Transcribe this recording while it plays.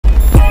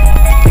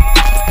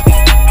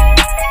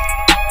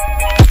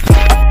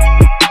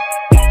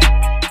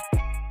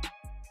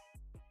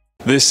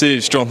This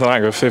is Jonathan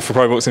Agra, fifth for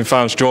Pro Boxing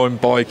Fans,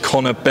 joined by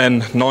Conor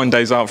Benn, 9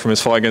 days out from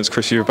his fight against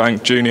Chris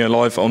Eubank Jr,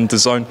 live on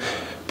DAZN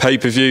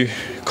pay-per-view.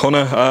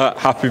 Conor,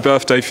 happy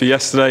birthday for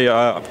yesterday.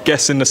 I'm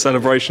guessing the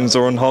celebrations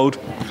are on hold.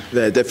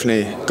 Yeah,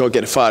 definitely. Got to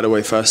get the fight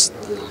away first.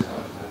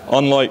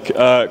 Unlike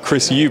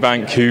Chris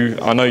Eubank, who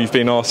I know you've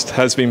been asked,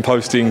 has been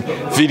posting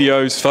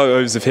videos,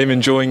 photos of him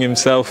enjoying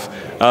himself.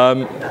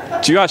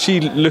 Do you actually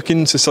look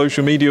into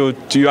social media, or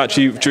do you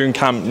actually, during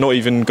camp, not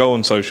even go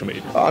on social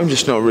media? I'm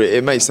just not really,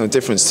 it makes no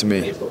difference to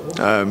me.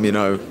 You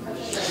know,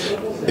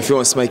 if he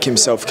wants to make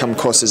himself come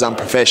across as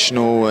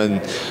unprofessional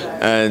and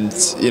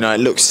you know,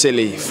 it looks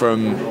silly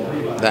from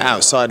the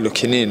outside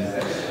looking in,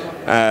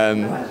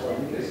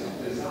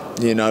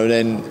 you know,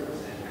 then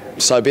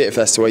so be it if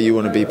that's the way you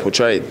want to be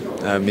portrayed.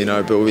 You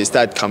know, but with his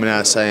dad coming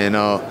out saying,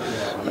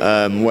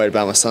 I'm worried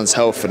about my son's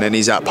health, and then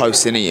he's out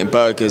posting eating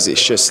burgers,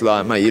 it's just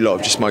like, mate, you lot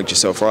have just mugged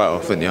yourself right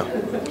off, haven't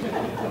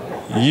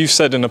you? You've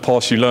said in the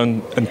past you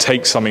learn and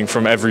take something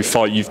from every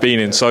fight you've been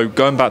in. So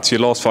going back to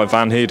your last fight,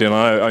 Van Heerden,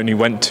 I know only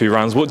went 2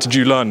 rounds. What did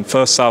you learn?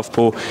 First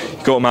southpaw,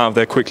 you got him out of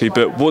there quickly,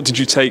 but what did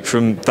you take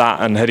from that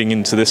and heading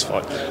into this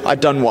fight? I'd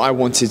done what I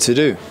wanted to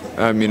do,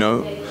 you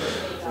know.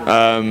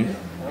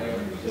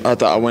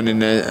 I went in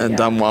there and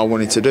done what I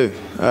wanted to do,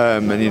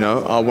 and you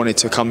know, I wanted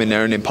to come in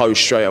there and impose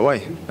straight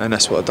away, and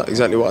that's what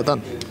exactly what I've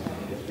done.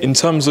 In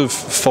terms of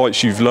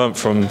fights you've learnt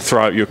from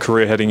throughout your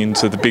career, heading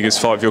into the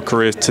biggest fight of your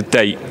career to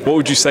date, what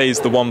would you say is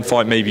the one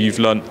fight maybe you've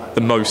learnt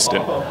the most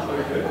in?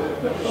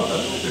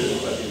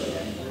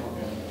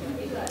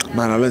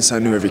 Man, I learn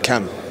something new every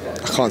camp.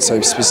 I can't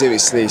say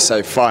specifically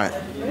say fight.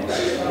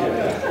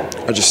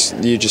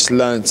 You just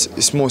learn.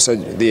 It's more so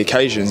the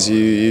occasions.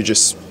 You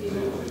just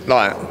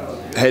like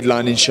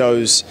headlining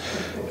shows,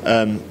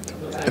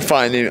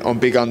 fighting on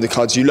big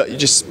undercards. You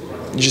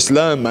just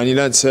learn, man. You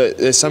learn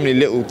there's so many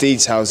little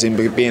details in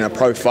being a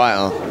pro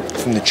fighter,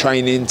 from the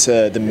training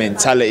to the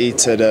mentality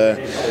to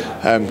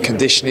the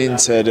conditioning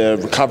to the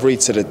recovery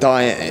to the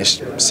diet.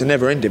 It's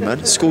never ending,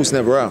 man. School's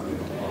never out.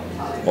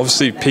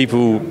 Obviously,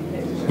 people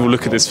will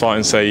look at this fight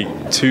and say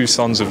 2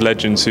 sons of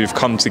legends who've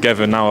come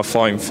together now are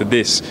fighting for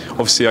this.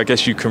 Obviously, I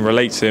guess you can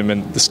relate to him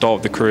and the start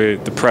of the career,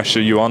 the pressure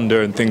you're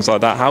under and things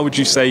like that. How would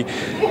you say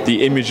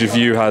the image of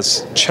you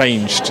has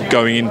changed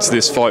going into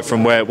this fight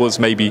from where it was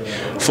maybe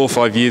 4 or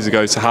 5 years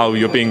ago to how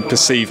you're being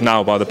perceived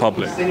now by the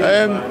public?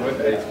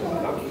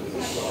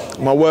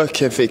 My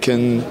work ethic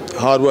and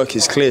hard work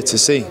is clear to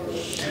see.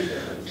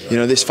 You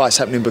know, this fight's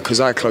happening because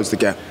I closed the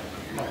gap.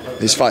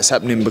 This fight's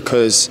happening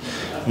because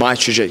my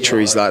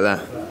trajectory is like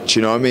that. Do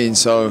you know what I mean?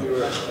 So,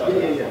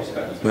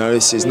 you know,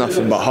 this is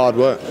nothing but hard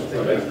work.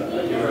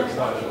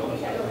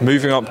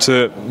 Moving up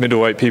to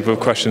middleweight, people have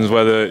questions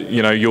whether,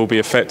 you know, you'll be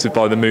affected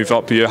by the move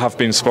up. You have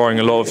been sparring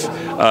a lot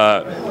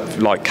of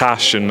like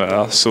Cash and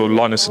sort of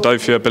Linus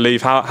Adofia, I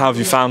believe. How have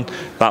you found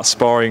that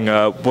sparring?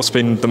 What's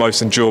been the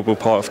most enjoyable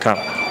part of camp?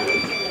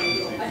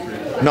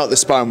 Not the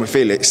sparring with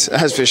Felix,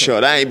 that's for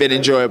sure. That ain't been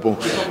enjoyable.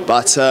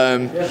 But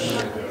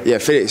yeah,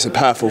 Felix is a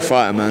powerful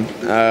fighter,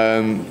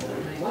 man.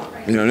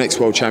 You know, next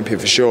world champion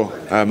for sure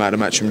at the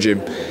Matchroom Gym.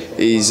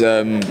 He's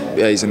an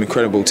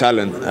incredible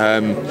talent.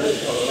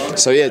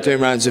 So yeah, doing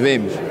rounds with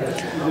him,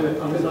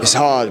 it's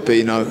hard, but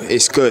you know,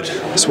 it's good.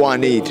 It's what I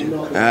need.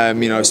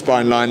 You know,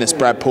 sparring Linus,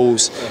 Brad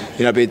Pauls.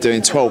 You know, been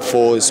doing 12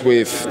 fours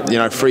with, you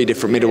know, 3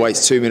 different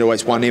middleweights, 2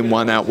 middleweights, 1 in,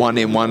 1 out, 1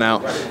 in, 1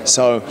 out.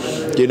 So,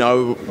 you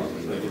know,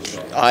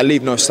 I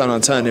leave no stone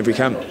unturned every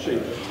camp.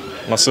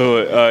 I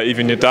saw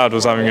even your dad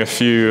was having a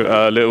few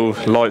little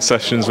light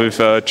sessions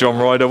with John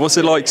Ryder. What's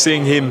it like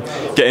seeing him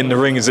get in the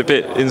ring? Is it a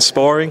bit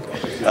inspiring?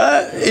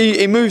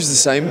 He moves the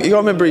same. You got to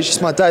remember, he's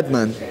just my dad,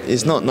 man.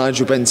 He's not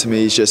Nigel Benn to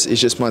me. He's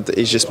just my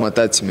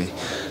dad to me,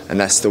 and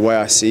that's the way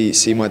I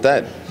see my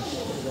dad.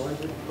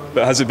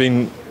 But has it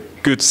been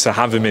good to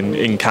have him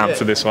in camp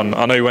for this one?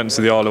 I know he went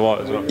to the Isle of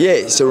Wight as well. Yeah,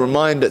 it's a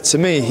reminder to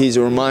me. He's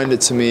a reminder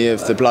to me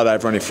of the blood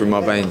I've running through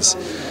my veins.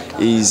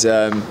 He's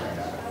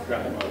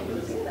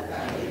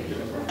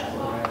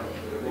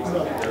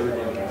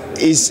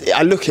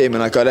I look at him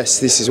and I go,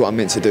 this is what I'm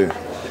meant to do.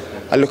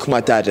 I look at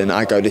my dad and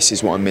I go, this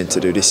is what I'm meant to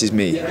do. This is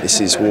me.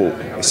 This is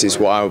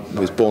what I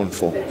was born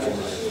for.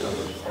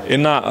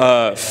 In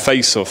that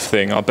face-off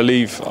thing, I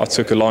believe I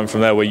took a line from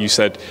there where you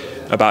said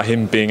about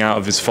him being out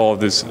of his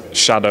father's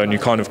shadow, and you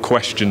kind of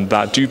questioned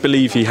that. Do you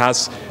believe he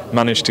has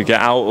managed to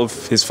get out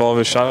of his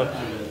father's shadow?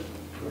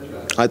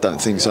 I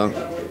don't think so.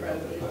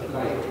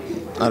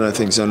 I don't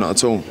think so, not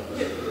at all.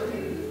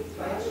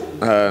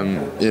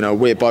 You know,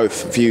 we're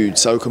both viewed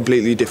so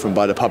completely different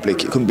by the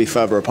public. It couldn't be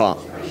further apart.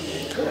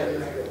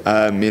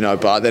 You know,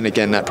 but then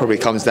again, that probably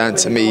comes down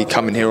to me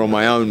coming here on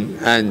my own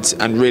and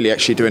really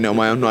actually doing it on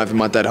my own, not having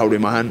my dad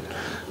holding my hand.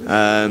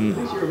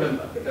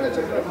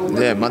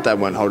 Yeah, my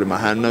dad weren't holding my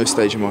hand, no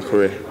stage in my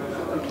career.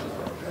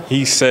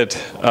 He said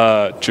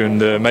during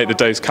the Make the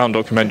Days Count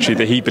documentary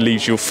that he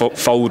believes you'll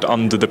fold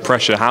under the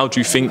pressure. How do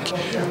you think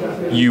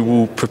you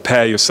will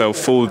prepare yourself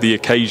for the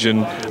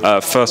occasion,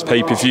 first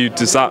pay-per-view?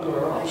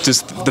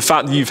 Does the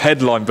fact that you've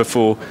headlined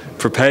before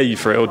prepare you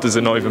for it, or does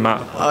it not even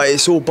matter?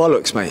 It's all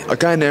bollocks, mate. I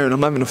go in there and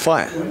I'm having a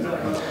fight.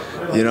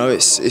 You know,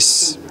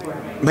 it's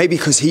maybe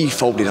because he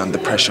folded under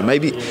pressure.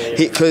 Maybe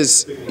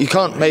because you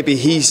can't. Maybe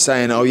he's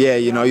saying, "Oh yeah,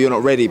 you know, you're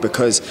not ready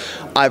because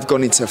I've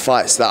gone into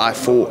fights that I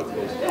thought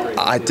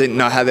I didn't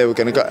know how they were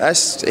going to go."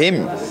 That's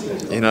him.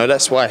 You know,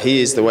 that's why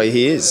he is the way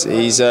he is.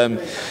 He's. I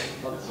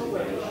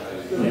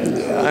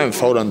don't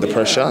fold under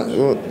pressure.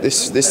 Well,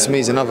 this to me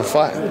is another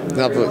fight.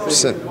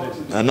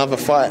 Another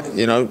fight.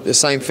 You know, the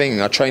same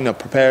thing. I train, I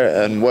prepare it,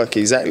 and work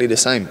exactly the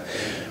same.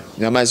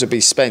 You know, it might as well be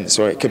Spence,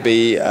 or it could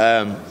be.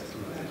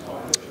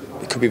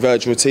 It could be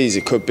Virgil Ortiz,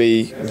 it could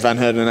be Van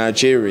Herden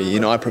Algieri. You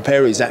know, I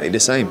prepare exactly the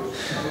same.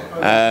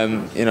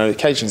 You know, the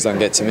occasions don't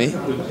get to me.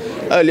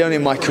 Early on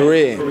in my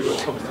career,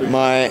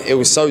 it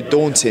was so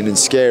daunting and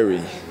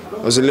scary.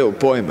 I was a little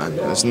boy, man.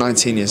 I was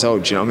 19 years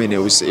old. You know what I mean? It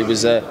was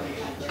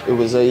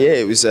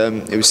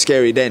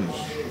scary then.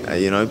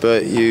 You know,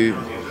 but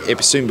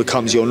it soon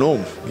becomes your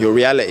norm, your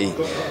reality.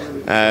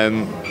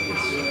 And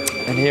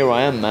here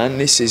I am, man.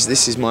 This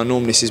is my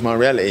norm. This is my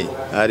reality.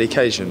 The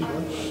occasion.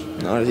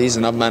 No, he's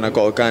another man I've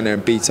got to go in there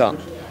and beat up.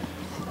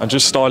 And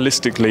just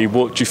stylistically,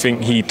 what do you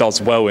think he does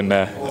well in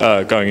there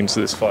going into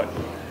this fight?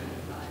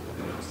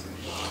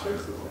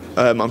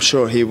 I'm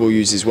sure he will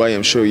use his weight.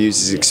 I'm sure he'll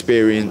use his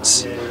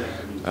experience.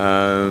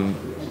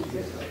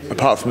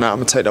 Apart from that, I'm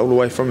going to take that all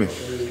away from him.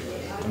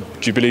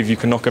 Do you believe you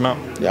can knock him out?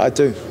 Yeah, I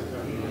do.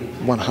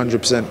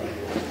 100%.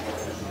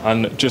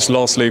 And just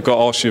lastly, I've got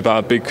to ask you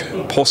about a big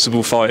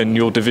possible fight in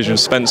your division.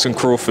 Spence and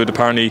Crawford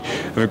apparently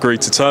have agreed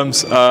to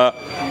terms.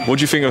 What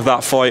do you think of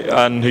that fight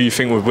and who you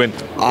think would win?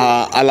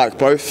 I like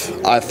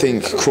both. I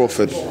think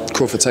Crawford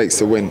takes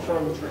the win.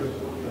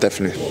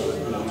 Definitely.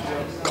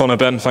 Conor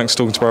Benn, thanks for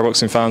talking to Pro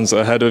Boxing fans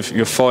ahead of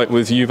your fight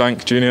with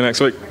Eubank Jr next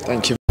week.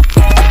 Thank you.